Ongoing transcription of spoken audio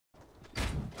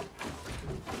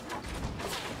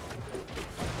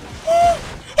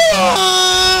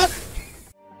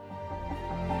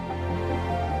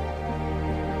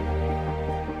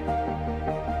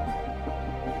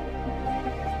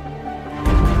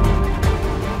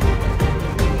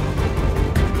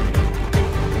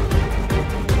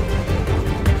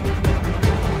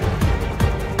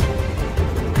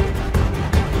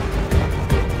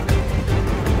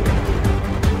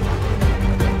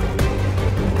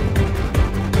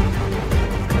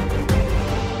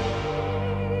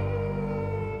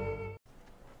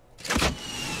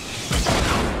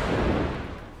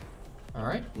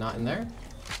in there.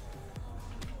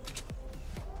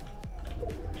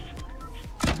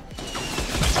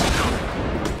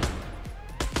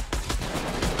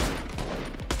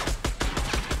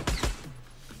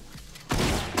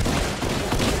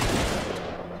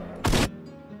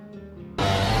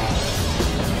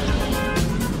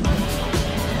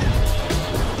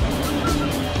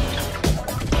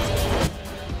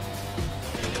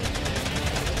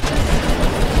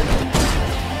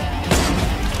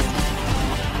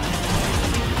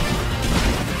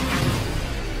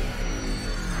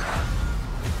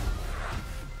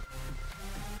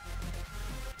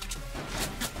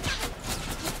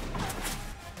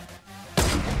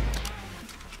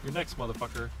 You're next,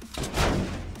 motherfucker.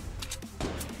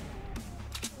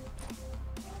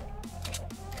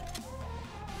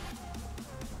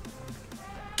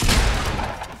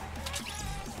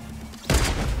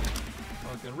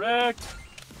 Fucking wrecked.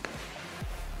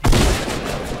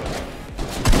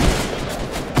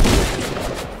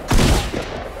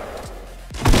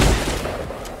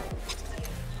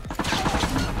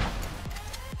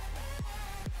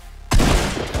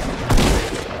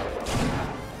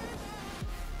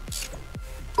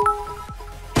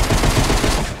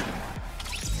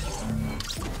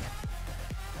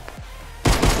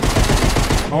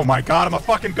 Oh my god, I'm a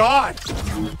fucking god!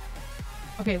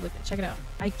 Okay, look, check it out.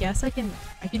 I guess I can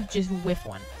just whiff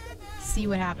one. See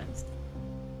what happens.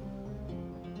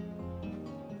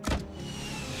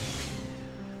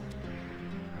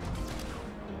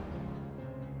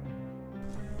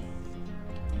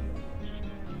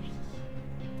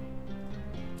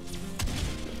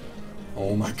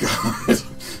 Oh my god.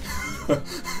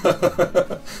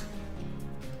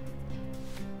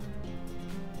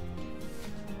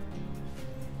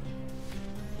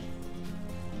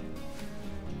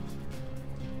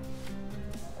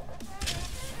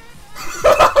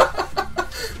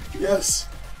 Yes.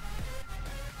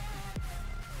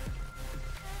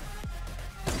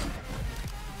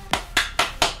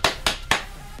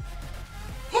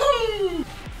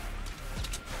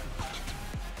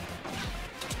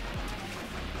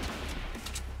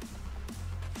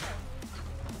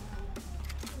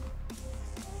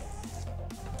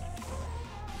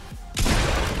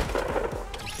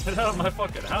 Get out of my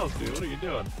fucking house, dude. What are you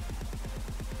doing?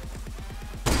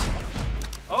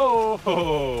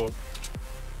 Oh!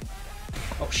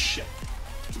 Oh shit.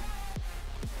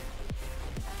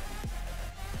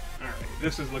 Alright,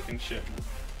 this is looking shit.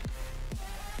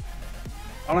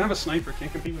 I don't have a sniper,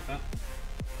 can't compete with that.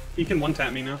 He can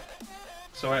one-tap me now.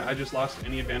 So I just lost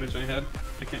any advantage I had.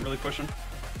 I can't really push him.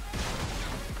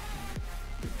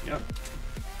 Yep.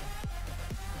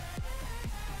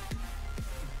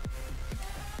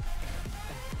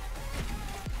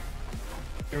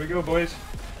 Here we go, boys.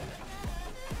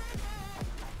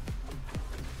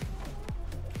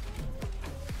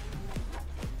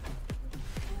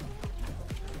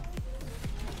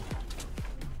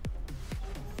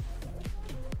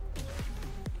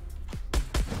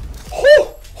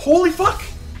 Oh! Holy fuck!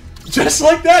 Just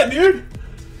like that, dude!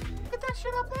 Get that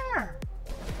shit up there!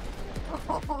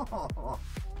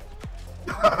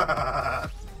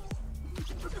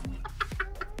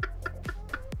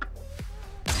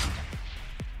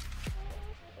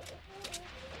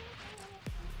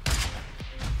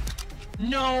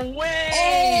 No way!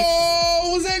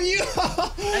 Oh! Was that you?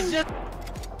 I just...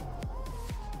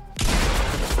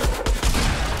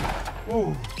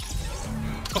 Ooh.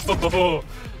 Oh,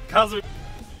 Kazu.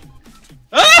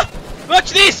 Ah!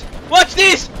 Watch this! Watch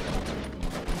this!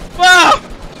 Wow!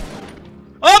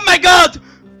 Oh my god!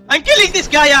 I'm killing this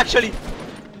guy actually!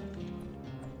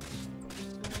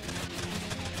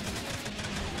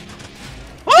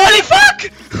 Holy fuck!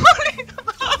 Holy...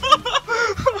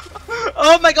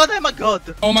 Oh my god, I'm a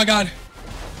god! Oh my god.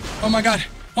 Oh my god.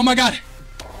 Oh my god.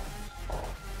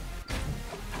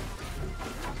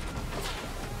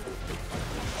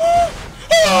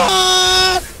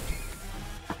 Ah!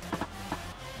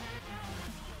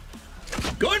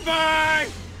 Goodbye!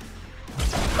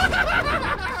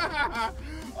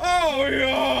 Oh,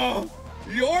 yeah!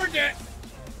 You're dead!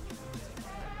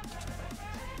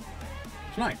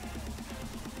 Tonight.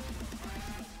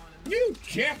 You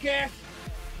jackass!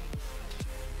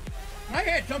 I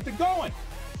had something going!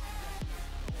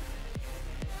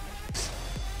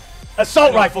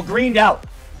 Assault rifle greened out.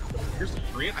 Here's the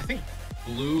green. I think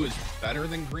blue is better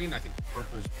than green. I think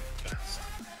purple is best.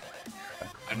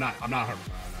 I'm not 100% on that,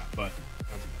 but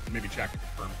maybe check and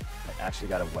confirm. I actually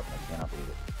got a weapon. I cannot believe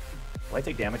it. Will I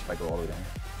take damage if I go all the way down?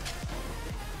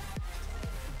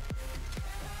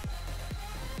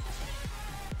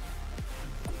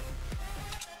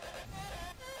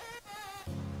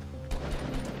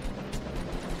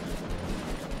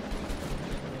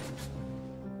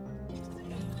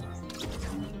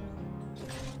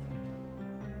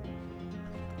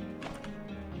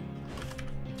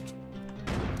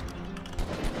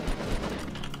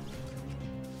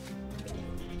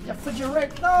 Such a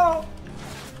wreck, no!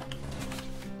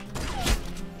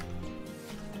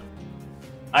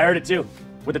 I heard it too,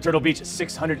 with the Turtle Beach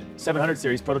 600, 700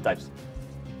 series prototypes.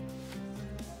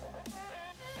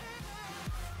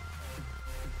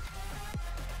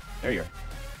 There you are.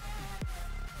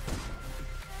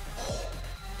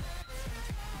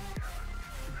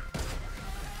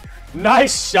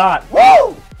 Nice shot!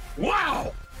 Woo!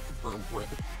 Wow! Firm grip.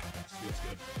 Feels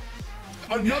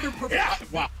good. Another perfect. Yeah.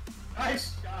 Wow.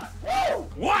 Nice shot. Woo!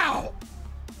 Wow!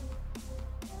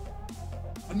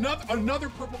 Another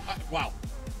purple. Wow.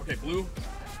 Okay, blue.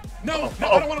 No, no,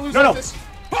 I don't want to lose like this.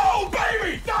 Oh,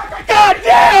 baby! God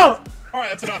damn! All right,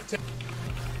 that's enough.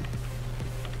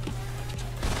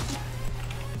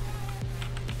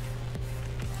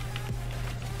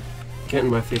 Getting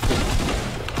my 50.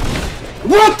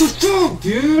 What the fuck,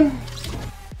 dude?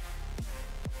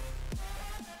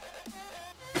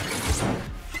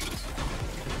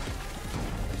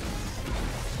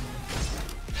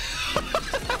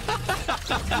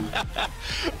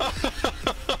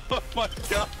 Oh my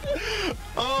god.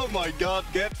 Oh my god,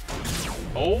 get.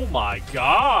 Oh my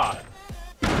god.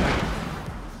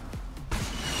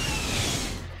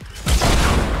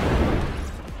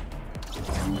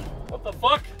 What the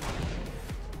fuck?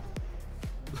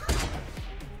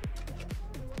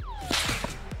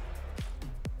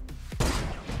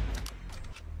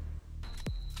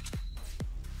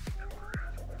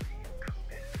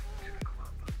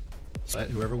 But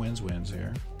whoever wins wins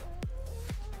here.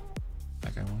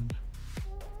 That guy won.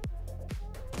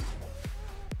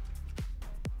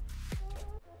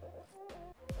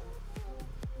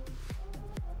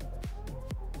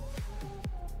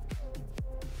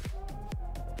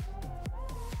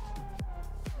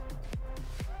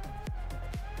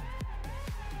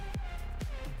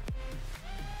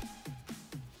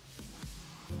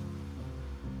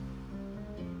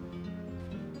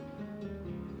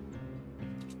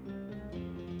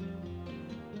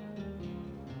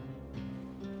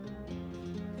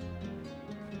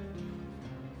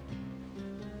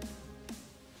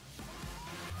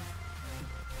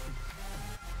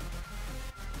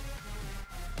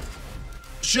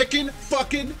 Chicken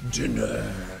fucking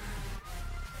dinner.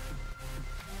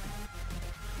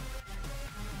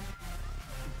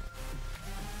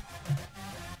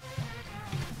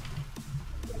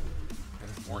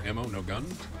 More ammo, no gun.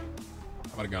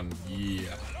 How about a gun?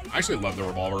 Yeah. I actually love the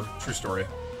revolver. True story.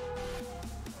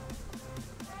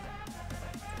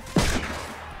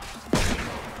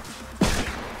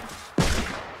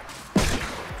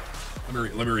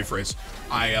 Let me rephrase.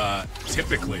 I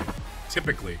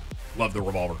typically love the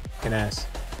revolver. Fucking ass.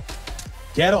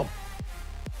 Get him.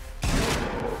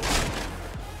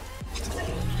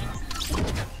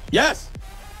 Yes.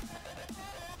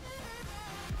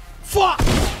 Fuck.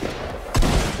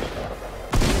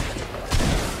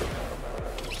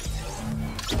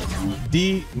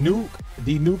 Die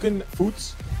nuken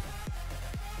voets.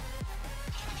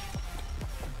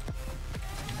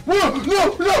 Whoa,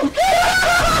 no!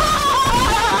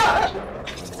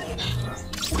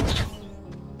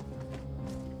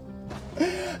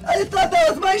 I thought that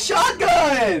was my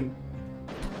shotgun!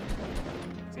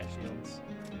 He's got shields.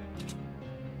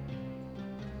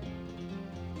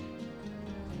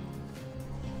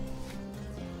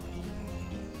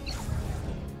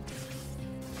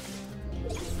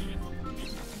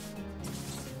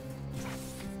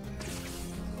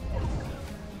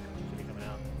 Should be coming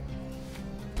out.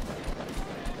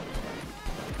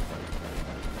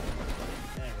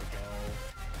 There we go.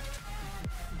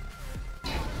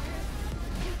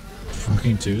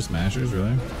 Fucking 2 smashers,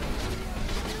 really?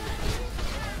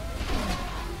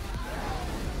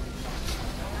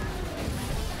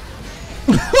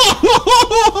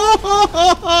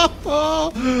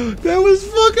 That was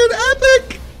fucking epic!